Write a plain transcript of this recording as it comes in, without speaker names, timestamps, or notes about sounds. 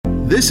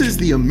This is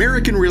the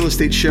American Real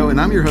Estate Show,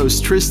 and I'm your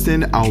host,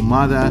 Tristan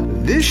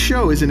Ahumada. This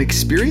show is an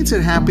experience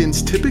that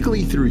happens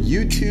typically through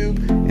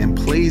YouTube and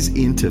plays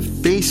into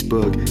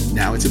Facebook.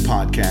 Now it's a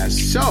podcast.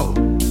 So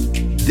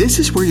this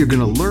is where you're going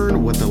to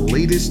learn what the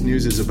latest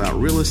news is about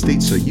real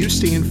estate so you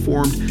stay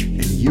informed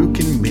and you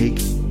can make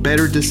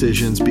better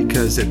decisions,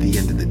 because at the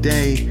end of the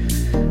day,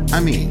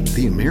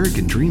 the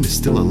American dream is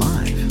still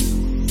alive.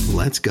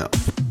 Let's go.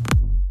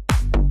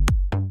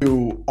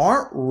 You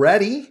aren't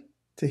ready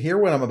to hear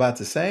what I'm about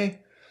to say?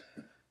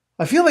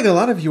 I feel like a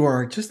lot of you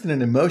are just in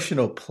an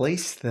emotional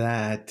place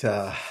that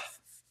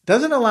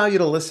doesn't allow you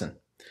to listen.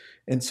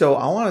 And so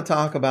I want to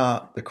talk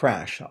about the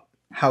crash,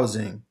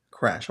 housing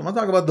crash. I want to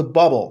talk about the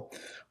bubble.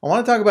 I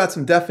want to talk about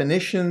some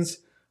definitions.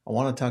 I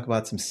want to talk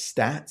about some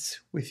stats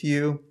with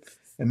you.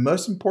 And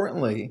most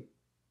importantly,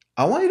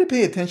 I want you to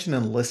pay attention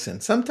and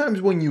listen.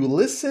 Sometimes when you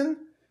listen,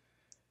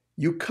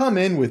 you come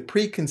in with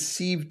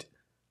preconceived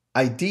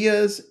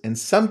ideas and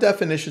some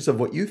definitions of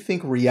what you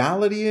think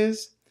reality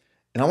is.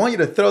 And I want you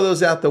to throw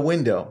those out the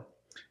window.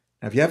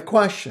 Now, if you have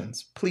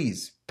questions,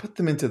 please put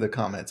them into the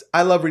comments.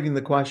 I love reading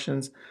the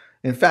questions.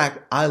 In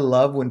fact, I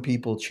love when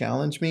people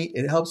challenge me.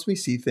 It helps me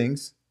see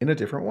things in a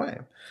different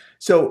way.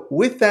 So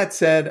with that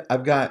said,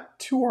 I've got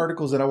two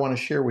articles that I want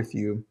to share with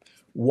you.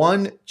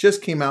 One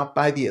just came out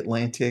by The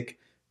Atlantic.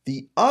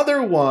 The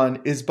other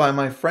one is by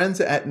my friends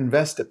at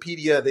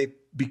Investopedia. They've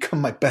become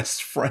my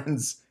best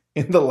friends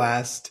in the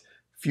last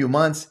few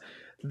months.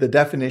 The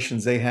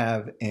definitions they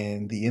have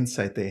and the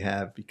insight they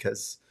have,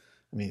 because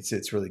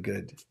it's really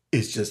good.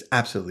 It's just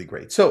absolutely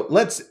great. So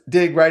let's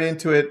dig right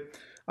into it.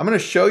 I'm going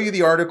to show you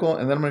the article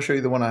and then I'm going to show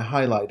you the one I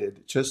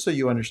highlighted just so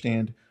you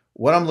understand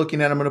what I'm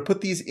looking at. I'm going to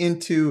put these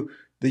into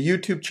the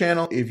YouTube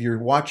channel. If you're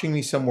watching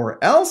me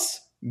somewhere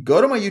else,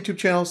 go to my YouTube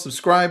channel,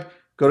 subscribe,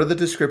 go to the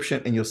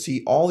description, and you'll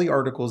see all the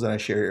articles that I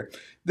share here.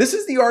 This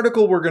is the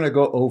article we're going to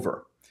go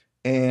over,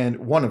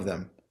 and one of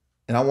them.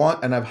 And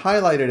I've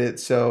highlighted it,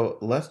 so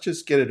let's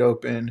just get it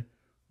open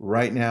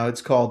right now.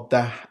 It's called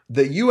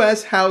The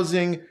U.S.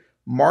 Housing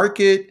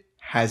Market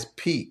Has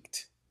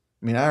Peaked.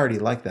 I already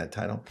like that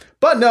title.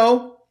 But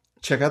no,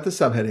 check out the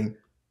subheading.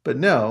 But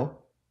no,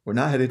 we're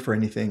not headed for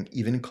anything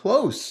even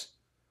close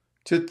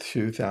to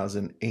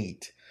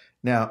 2008.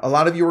 Now, a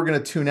lot of you are going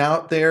to tune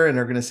out there and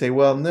are going to say,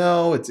 well,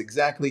 no, it's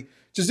exactly.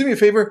 Just do me a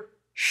favor,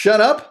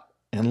 shut up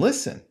and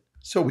listen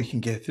so we can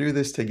get through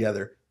this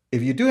together.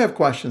 If you do have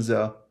questions,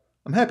 though,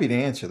 I'm happy to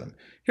answer them.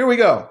 Here we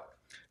go.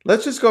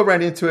 Let's just go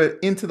right into it,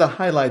 into the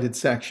highlighted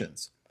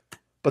sections.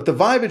 But the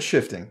vibe is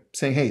shifting,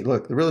 saying, hey,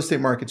 look, the real estate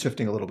market's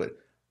shifting a little bit.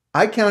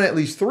 I count at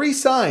least three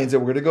signs,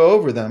 and we're going to go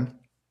over them,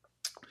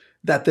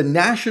 that the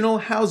national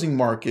housing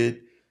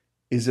market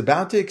is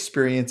about to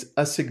experience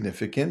a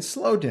significant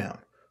slowdown.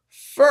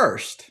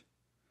 First,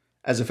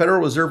 as the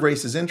Federal Reserve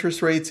raises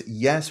interest rates,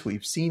 yes,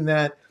 we've seen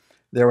that.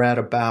 They're at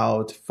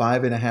about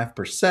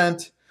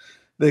 5.5%.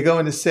 They're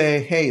going to say,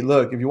 hey,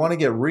 look, if you want to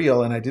get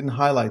real, and I didn't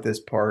highlight this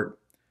part,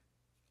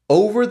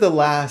 over the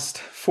last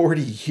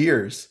 40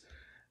 years,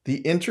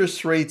 the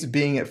interest rates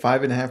being at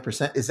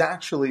 5.5% is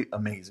actually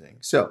amazing.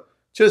 So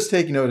just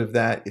take note of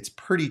that. It's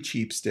pretty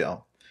cheap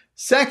still.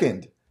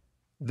 Second,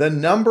 the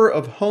number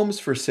of homes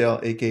for sale,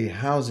 aka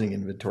housing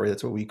inventory,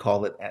 that's what we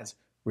call it as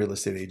real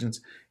estate agents,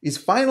 is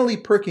finally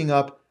perking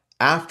up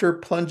after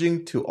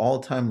plunging to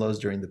all-time lows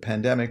during the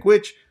pandemic,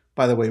 which,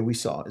 by the way, we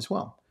saw as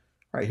well.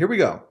 All right, here we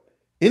go.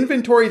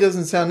 Inventory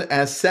doesn't sound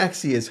as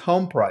sexy as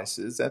home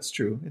prices. That's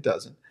true, it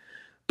doesn't.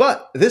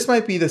 But this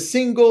might be the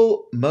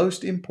single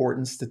most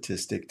important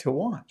statistic to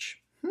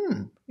watch.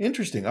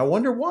 Interesting. I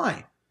wonder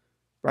why,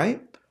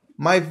 right?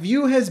 My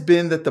view has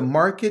been that the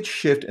market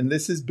shift, and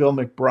this is Bill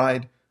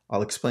McBride.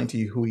 I'll explain to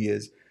you who he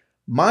is.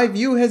 My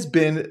view has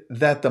been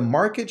that the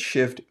market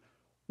shift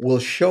will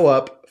show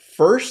up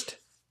first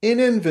in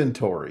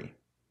inventory,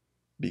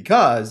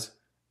 because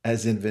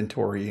as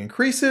inventory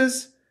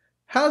increases,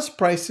 house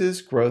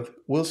prices growth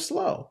will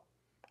slow.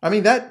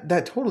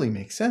 That totally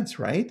makes sense,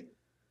 right?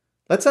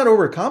 Let's not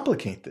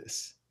overcomplicate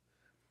this.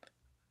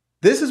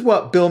 This is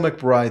what Bill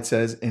McBride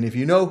says, and if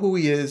you know who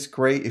he is,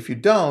 great. If you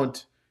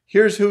don't,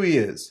 here's who he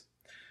is.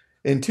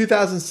 In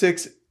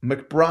 2006,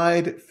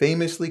 McBride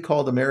famously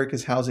called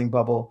America's housing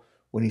bubble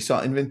when he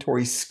saw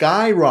inventory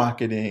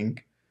skyrocketing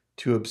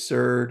to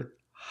absurd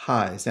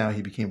highs. Now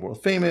he became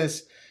world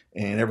famous,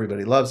 and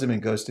everybody loves him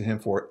and goes to him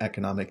for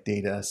economic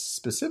data,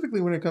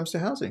 specifically when it comes to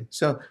housing.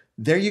 So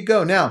there you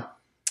go. Now,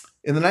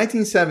 in the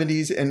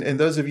 1970s, and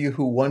those of you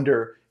who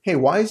wonder, hey,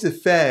 why is the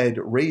Fed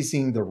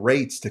raising the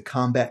rates to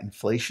combat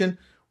inflation?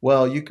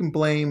 Well, you can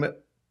blame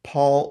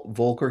Paul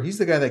Volcker. He's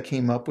the guy that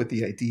came up with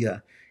the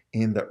idea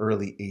in the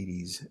early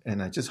 80s.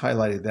 And I just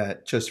highlighted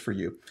that just for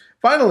you.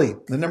 Finally,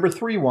 the number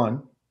 3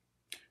 one,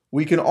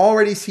 we can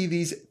already see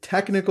these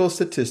technical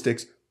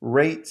statistics,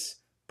 rates,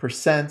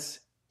 percents,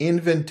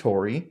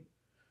 inventory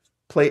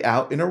play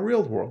out in a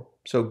real world.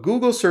 So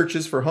Google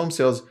searches for home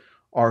sales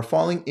are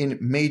falling in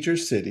major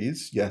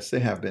cities. Yes, they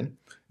have been,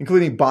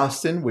 including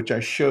Boston, which I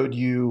showed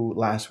you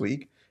last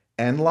week,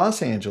 and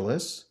Los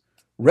Angeles.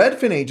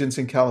 Redfin agents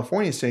in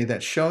California say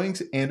that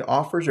showings and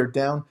offers are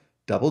down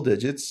double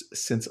digits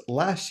since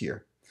last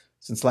year.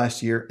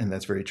 And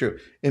that's very true.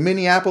 In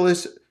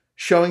Minneapolis,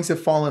 showings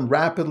have fallen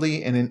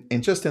rapidly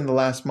and just in the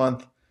last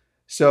month.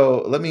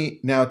 So let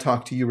me now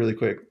talk to you really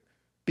quick.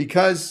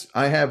 Because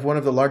I have one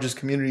of the largest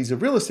communities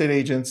of real estate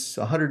agents,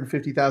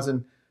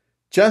 150,000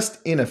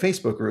 just in a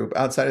Facebook group.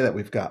 Outside of that,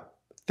 we've got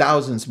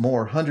thousands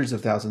more, hundreds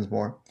of thousands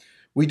more.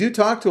 We do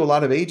talk to a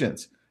lot of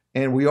agents,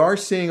 and we are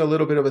seeing a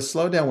little bit of a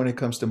slowdown when it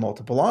comes to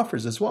multiple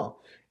offers as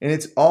well. And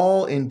it's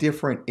all in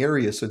different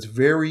areas, so it's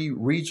very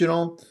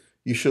regional.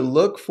 You should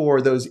look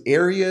for those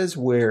areas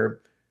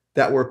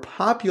that were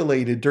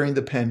populated during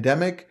the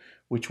pandemic,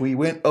 which we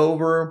went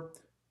over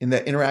in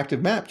that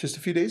interactive map just a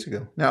few days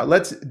ago. Now,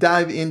 let's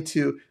dive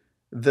into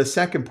the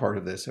second part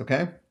of this,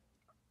 okay?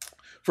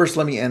 First,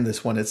 let me end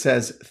this one. It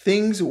says,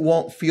 things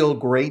won't feel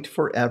great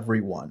for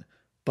everyone,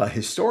 but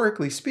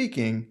historically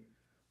speaking,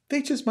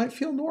 they just might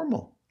feel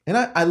normal. And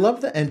I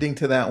love the ending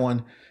to that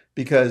one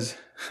because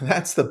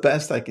that's the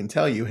best I can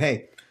tell you.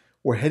 Hey,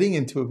 we're heading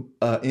into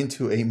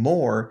a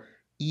more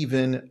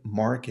even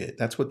market.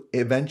 That's what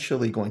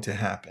eventually going to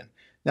happen.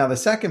 Now, the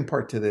second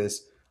part to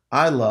this,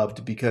 I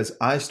loved because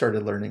I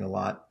started learning a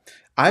lot.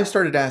 I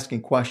started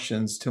asking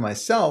questions to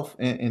myself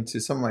and to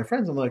some of my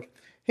friends. I'm like,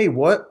 hey,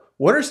 what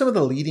are some of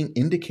the leading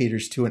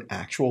indicators to an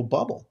actual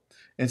bubble?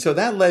 And so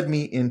that led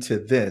me into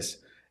this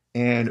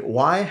and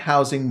why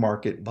housing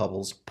market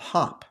bubbles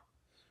pop.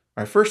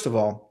 All right, first of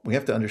all, we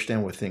have to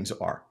understand what things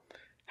are.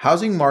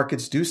 Housing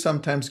markets do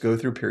sometimes go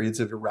through periods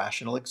of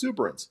irrational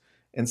exuberance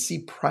and see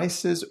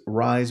prices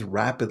rise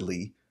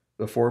rapidly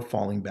before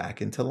falling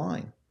back into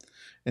line.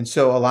 And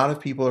so a lot of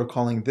people are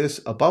calling this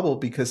a bubble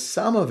because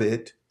some of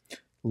it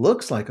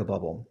looks like a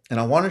bubble. And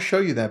I want to show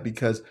you that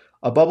because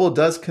a bubble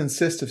does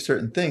consist of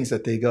certain things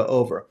that they go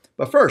over.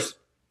 But first,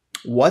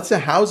 what's a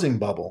housing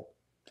bubble?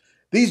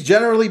 These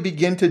generally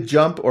begin to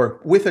jump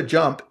or with a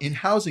jump in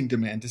housing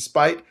demand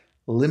despite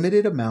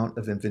limited amount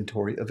of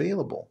inventory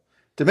available.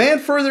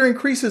 Demand further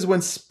increases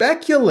when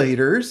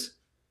speculators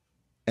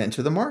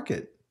enter the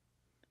market.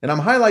 And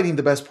I'm highlighting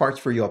the best parts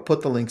for you. I'll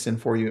put the links in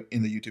for you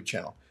in the YouTube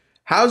channel.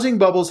 Housing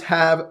bubbles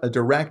have a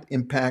direct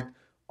impact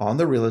on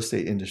the real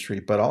estate industry,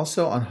 but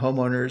also on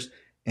homeowners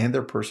and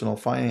their personal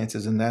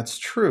finances. And that's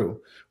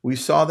true. We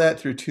saw that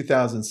through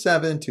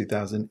 2007,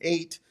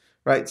 2008,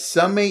 right?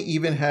 Some may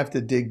even have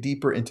to dig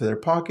deeper into their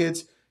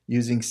pockets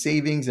using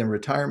savings and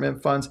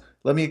retirement funds.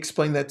 Let me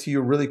explain that to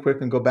you really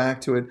quick and go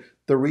back to it.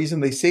 The reason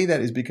they say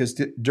that is because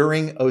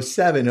during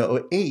 07,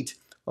 08,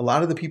 a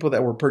lot of the people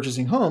that were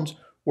purchasing homes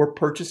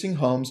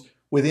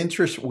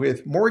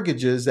with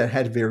mortgages that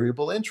had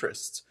variable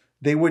interests.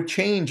 They would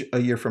change a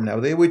year from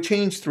now. They would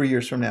change 3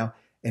 years from now.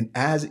 And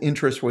as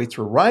interest rates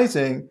were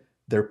rising,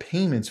 their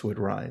payments would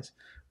rise,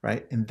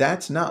 right? And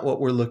that's not what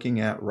we're looking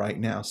at right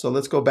now. So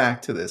let's go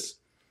back to this.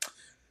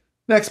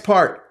 Next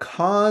part,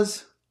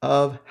 cause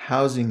of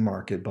housing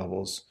market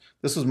bubbles.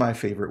 This was my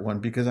favorite one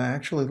because I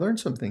actually learned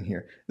something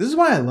here. This is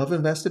why I love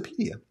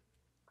Investopedia.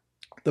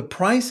 The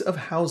price of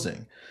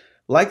housing,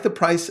 like the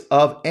price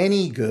of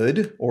any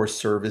good or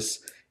service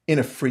in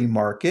a free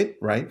market,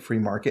 right? Free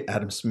market,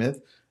 Adam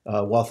Smith,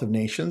 Wealth of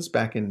Nations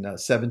back in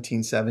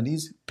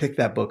 1770s. Pick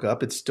that book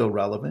up. It's still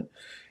relevant.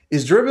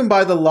 Is driven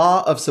by the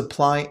law of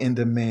supply and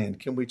demand.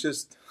 Can we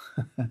just...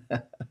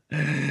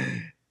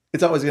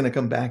 It's always going to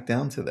come back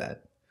down to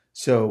that.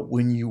 So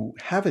when you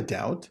have a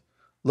doubt,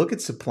 look at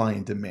supply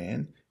and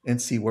demand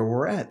and see where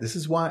we're at. This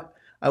is why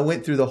I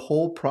went through the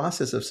whole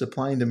process of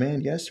supply and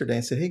demand yesterday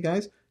and said, hey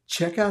guys,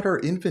 check out our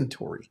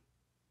inventory,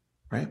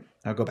 right?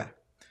 I'll go back.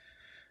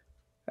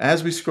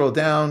 As we scroll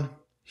down,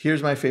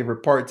 here's my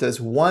favorite part. It says,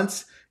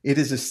 once it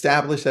is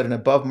established that an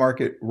above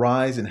market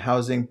rise in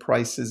housing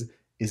prices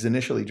is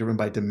initially driven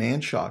by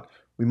demand shock,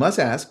 we must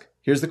ask,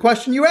 here's the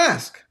question you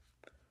ask,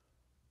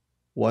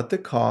 what the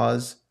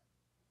cause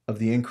of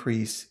the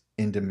increase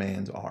in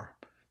demand are.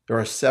 There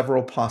are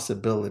several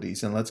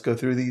possibilities, and let's go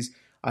through these.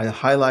 I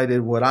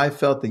highlighted what I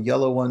felt the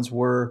yellow ones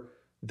were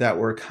that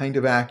were kind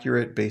of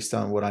accurate based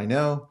on what I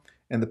know,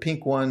 and the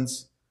pink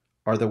ones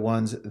are the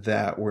ones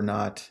that were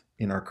not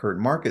in our current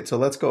market. So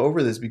let's go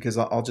over this because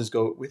I'll just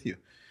go with you.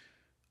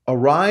 A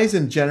rise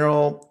in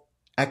general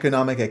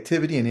economic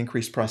activity and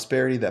increased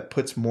prosperity that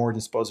puts more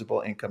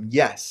disposable income.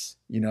 Yes,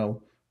 you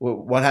know,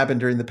 what happened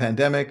during the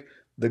pandemic?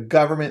 The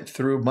government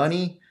threw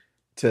money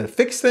to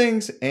fix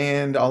things,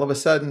 and all of a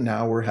sudden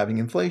now we're having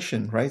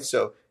inflation, right?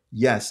 So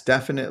yes,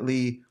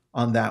 definitely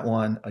on that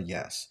one, a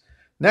yes.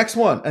 Next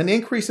one, an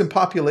increase in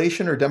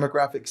population or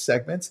demographic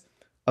segments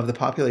of the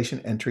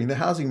population entering the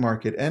housing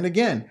market. And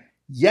again,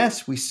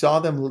 yes, we saw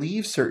them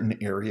leave certain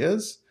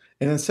areas.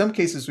 And in some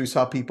cases, we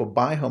saw people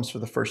buy homes for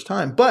the first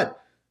time, but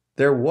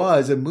there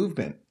was a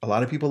movement. A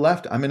lot of people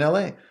left. I'm in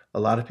LA. A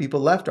lot of people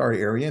left our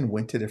area and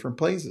went to different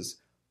places.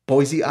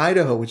 Boise,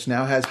 Idaho, which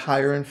now has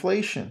higher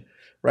inflation,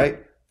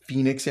 right?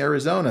 Phoenix,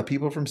 Arizona.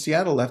 People from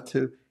Seattle left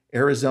to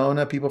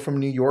Arizona. People from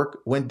New York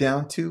went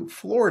down to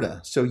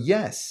Florida. So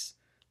yes,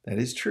 that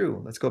is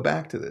true. Let's go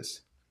back to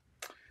this.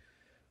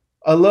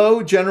 A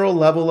low general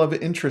level of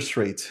interest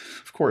rates.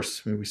 Of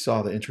course, we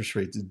saw the interest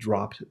rates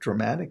drop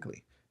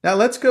dramatically. Now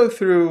let's go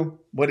through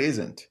what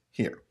isn't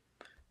here.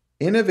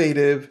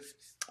 Innovative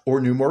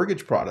or new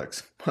mortgage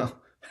products.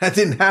 Well, that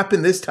didn't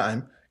happen this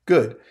time.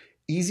 Good.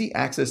 Easy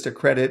access to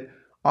credit,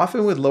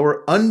 often with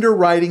lower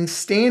underwriting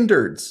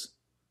standards.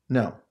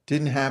 No,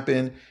 didn't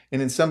happen.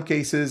 And in some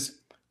cases,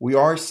 we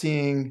are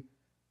seeing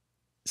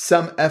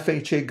some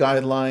FHA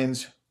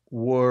guidelines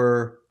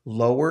were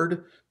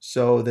lowered.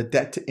 So the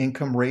debt to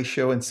income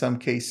ratio in some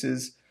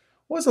cases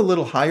was a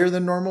little higher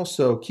than normal.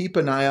 So keep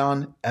an eye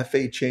on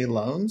FHA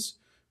loans,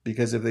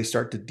 because if they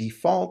start to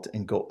default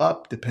and go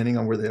up, depending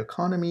on where the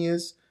economy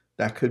is,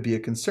 that could be a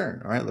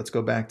concern. All right, let's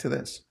go back to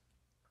this.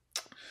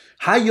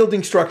 High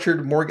yielding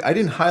structured mortgage. I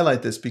didn't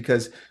highlight this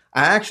because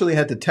I actually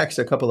had to text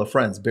a couple of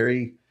friends,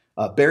 Barry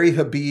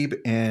Habib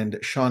and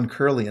Sean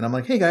Curley. And I'm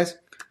like, hey guys,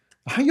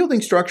 high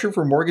yielding structure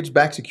for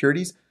mortgage-backed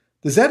securities,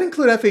 does that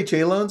include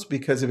FHA loans?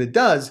 Because if it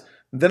does,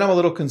 then I'm a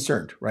little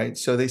concerned, right?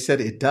 So they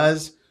said it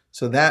does.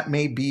 So that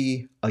may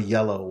be a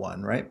yellow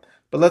one, right?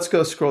 But let's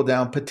go scroll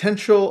down.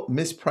 Potential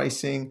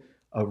mispricing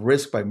of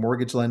risk by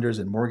mortgage lenders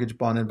and mortgage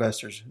bond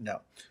investors.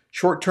 No.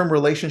 Short-term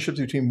relationships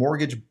between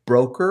mortgage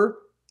broker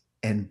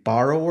and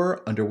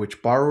borrower, under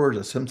which borrowers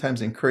are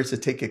sometimes encouraged to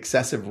take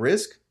excessive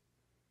risk.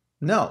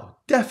 No,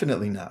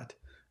 definitely not.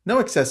 No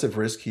excessive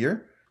risk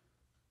here.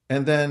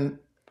 And then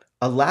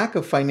a lack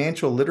of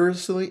financial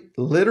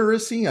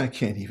literacy, I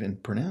can't even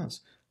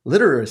pronounce,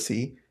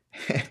 literacy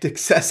and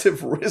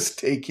excessive risk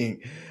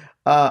taking.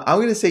 I'm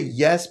going to say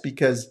yes,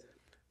 because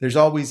there's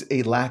always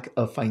a lack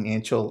of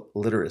financial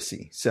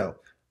literacy. So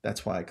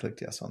that's why I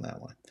clicked yes on that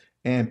one.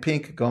 And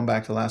pink, going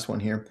back to the last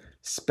one here,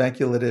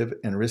 speculative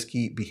and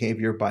risky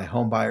behavior by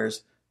home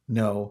buyers.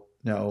 No.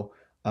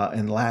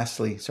 And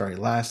lastly,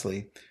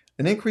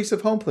 an increase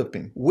of home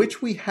flipping,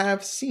 which we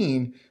have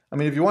seen. I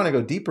mean, if you want to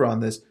go deeper on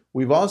this,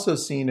 we've also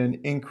seen an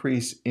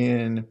increase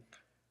in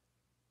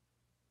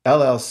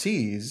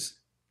LLCs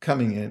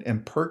coming in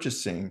and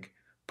purchasing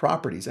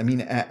properties. I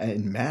mean,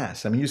 in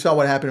mass. I mean, you saw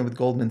what happened with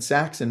Goldman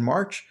Sachs in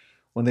March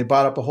when they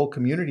bought up a whole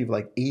community of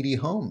like 80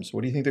 homes.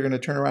 What do you think they're going to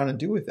turn around and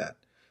do with that?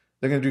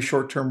 They're going to do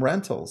short-term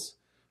rentals,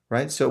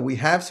 right? So we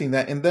have seen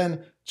that. And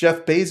then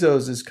Jeff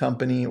Bezos'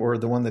 company, or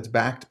the one that's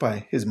backed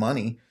by his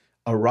money,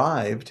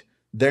 arrived.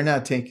 They're now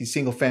taking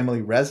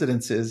single-family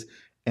residences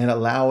and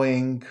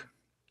allowing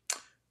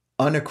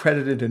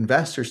unaccredited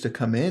investors to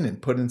come in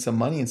and put in some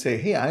money and say,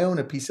 hey, I own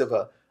a piece of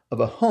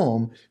a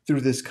home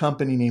through this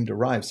company named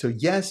Arrive. So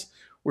yes,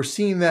 we're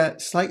seeing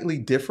that slightly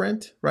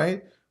different,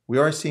 right? We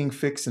are seeing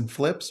fix and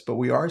flips, but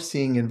we are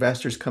seeing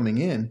investors coming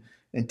in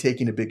and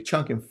taking a big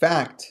chunk. In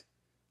fact,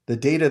 the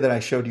data that I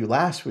showed you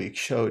last week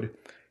showed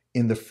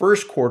in the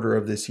first quarter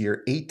of this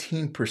year,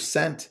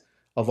 18%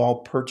 of all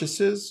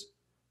purchases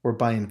were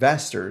by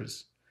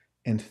investors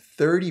and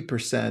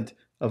 30%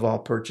 of all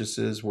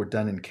purchases were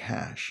done in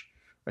cash.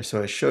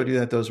 So I showed you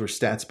that those were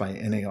stats by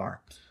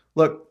NAR.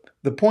 Look,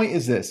 the point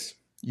is this.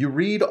 You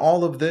read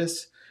all of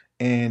this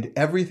and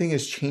everything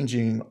is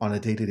changing on a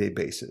day-to-day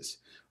basis.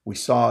 We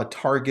saw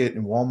Target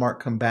and Walmart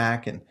come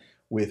back and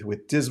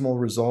with dismal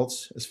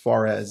results as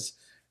far as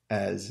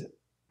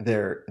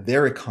their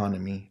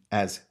economy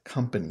as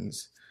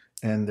companies.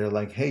 And they're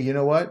like, hey, you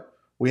know what?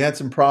 We had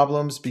some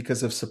problems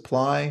because of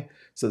supply.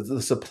 So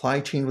the supply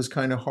chain was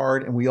kind of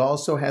hard. And we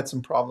also had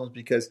some problems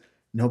because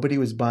nobody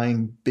was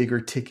buying bigger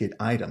ticket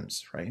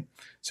items, right?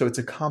 So it's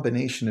a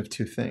combination of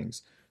two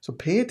things. So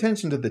pay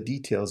attention to the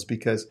details,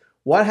 because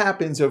what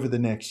happens over the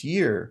next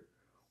year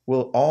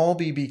will all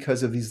be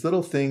because of these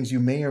little things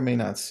you may or may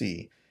not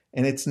see.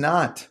 And it's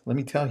not, let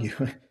me tell you,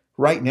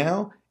 right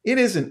now, it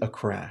isn't a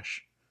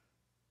crash.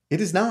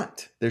 It is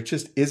not. There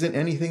just isn't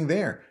anything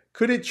there.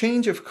 Could it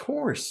change? Of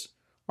course.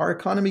 Our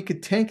economy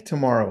could tank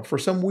tomorrow for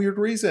some weird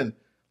reason,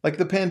 like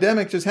the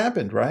pandemic just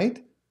happened,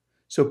 right?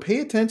 So pay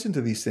attention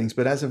to these things.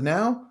 But as of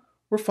now,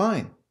 we're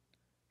fine.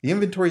 The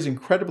inventory is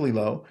incredibly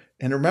low.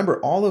 And remember,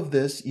 all of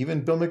this,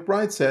 even Bill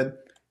McBride said,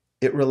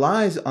 it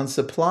relies on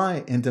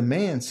supply and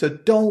demand. So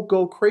don't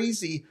go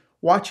crazy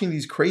watching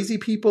these crazy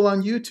people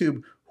on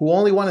YouTube who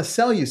only want to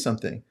sell you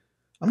something.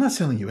 I'm not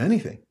selling you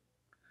anything.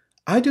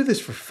 I do this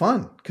for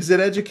fun because it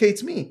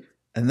educates me,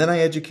 and then I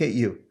educate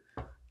you.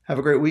 Have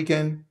a great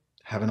weekend.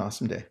 Have an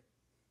awesome day.